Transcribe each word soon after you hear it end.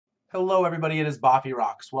Hello everybody, it is Boffy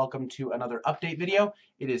Rocks. Welcome to another update video.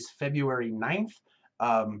 It is February 9th.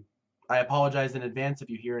 Um, I apologize in advance if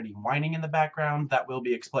you hear any whining in the background. That will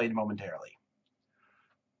be explained momentarily.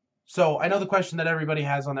 So I know the question that everybody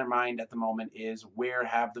has on their mind at the moment is, where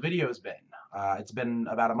have the videos been? It's been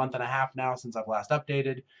about a month and a half now since I've last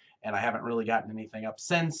updated, and I haven't really gotten anything up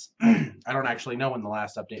since. I don't actually know when the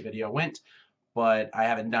last update video went, but I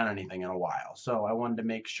haven't done anything in a while. So I wanted to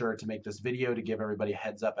make sure to make this video to give everybody a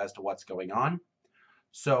heads up as to what's going on.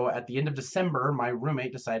 So at the end of December, my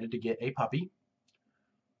roommate decided to get a puppy.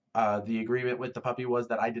 The agreement with the puppy was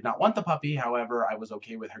that I did not want the puppy. However, I was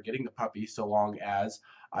okay with her getting the puppy so long as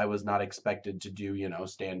I was not expected to do,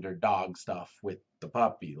 standard dog stuff with the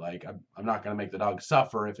puppy. Like, I'm not going to make the dog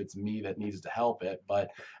suffer if it's me that needs to help it.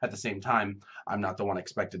 But at the same time, I'm not the one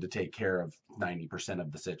expected to take care of 90%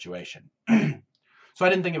 of the situation. So I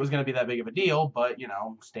didn't think it was going to be that big of a deal, but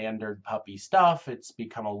standard puppy stuff, it's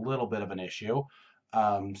become a little bit of an issue.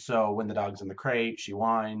 So when the dog's in the crate, she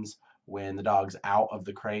whines. When the dog's out of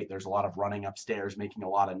the crate, there's a lot of running upstairs, making a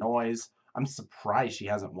lot of noise. I'm surprised she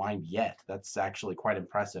hasn't whined yet. That's actually quite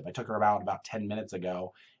impressive. I took her about 10 minutes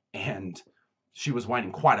ago, and she was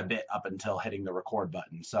whining quite a bit up until hitting the record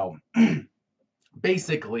button. So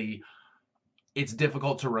basically, it's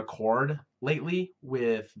difficult to record lately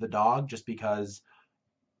with the dog just because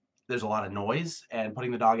there's a lot of noise, and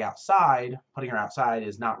putting her outside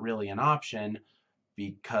is not really an option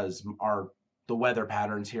because the weather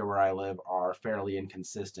patterns here where I live are fairly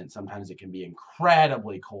inconsistent. Sometimes it can be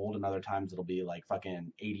incredibly cold, and other times it'll be like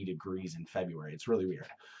fucking 80 degrees in February. It's really weird.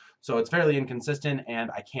 So it's fairly inconsistent, and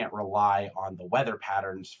I can't rely on the weather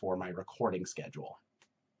patterns for my recording schedule.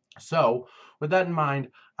 So with that in mind,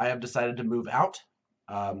 I have decided to move out.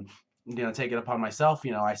 Take it upon myself.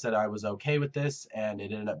 I said I was okay with this, and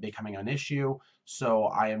it ended up becoming an issue. So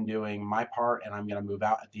I am doing my part, and I'm going to move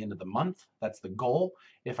out at the end of the month. That's the goal.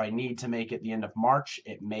 If I need to make it the end of March,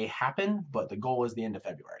 it may happen, but the goal is the end of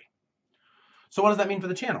February. So what does that mean for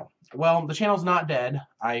the channel? Well, the channel's not dead.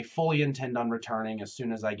 I fully intend on returning as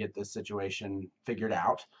soon as I get this situation figured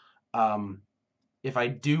out. If I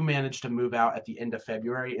do manage to move out at the end of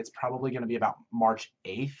February, it's probably going to be about March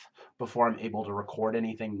 8th before I'm able to record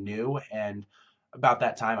anything new. And about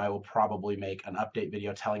that time, I will probably make an update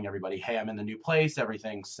video telling everybody, hey, I'm in the new place,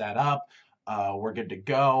 everything's set up, we're good to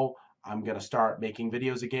go. I'm going to start making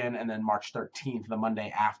videos again. And then March 13th, the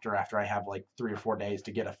Monday after I have like 3 or 4 days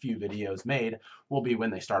to get a few videos made, will be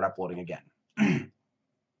when they start uploading again.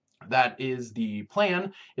 That is the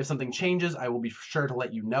plan. If something changes, I will be sure to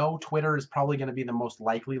let you know. Twitter is probably going to be the most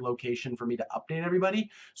likely location for me to update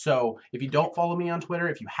everybody. So if you don't follow me on Twitter,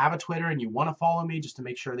 if you have a Twitter and you want to follow me just to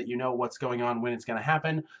make sure that you know what's going on when it's going to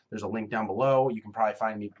happen, there's a link down below. You can probably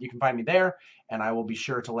find me. You can find me there, and I will be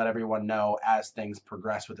sure to let everyone know as things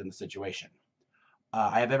progress within the situation.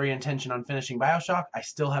 I have every intention on finishing BioShock. I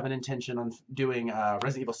still have an intention on doing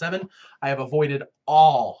Resident Evil 7. I have avoided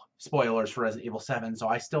all spoilers for Resident Evil 7, so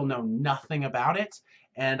I still know nothing about it,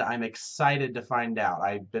 and I'm excited to find out.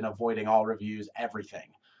 I've been avoiding all reviews,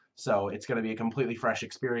 everything. So it's going to be a completely fresh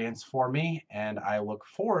experience for me, and I look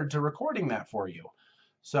forward to recording that for you.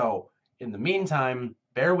 So in the meantime,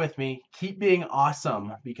 bear with me, keep being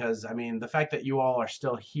awesome, because the fact that you all are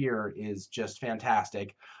still here is just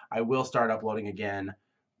fantastic. I will start uploading again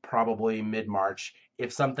probably mid-March.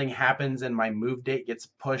 If something happens and my move date gets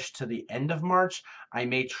pushed to the end of March, I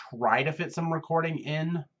may try to fit some recording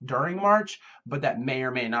in during March, but that may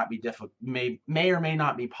or may not be may or may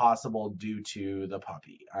not be possible due to the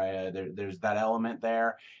puppy. There's that element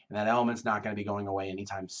there, and that element's not going to be going away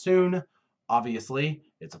anytime soon. Obviously,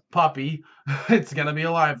 it's a puppy. It's going to be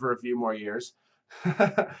alive for a few more years.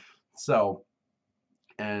 So,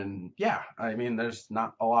 and yeah, there's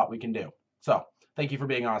not a lot we can do. So, thank you for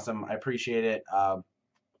being awesome. I appreciate it.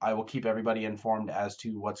 I will keep everybody informed as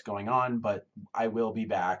to what's going on, but I will be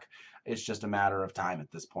back. It's just a matter of time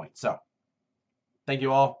at this point. So, thank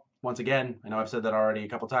you all once again. I know I've said that already a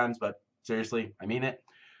couple times, but seriously, I mean it.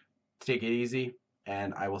 Take it easy,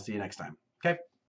 and I will see you next time. Okay?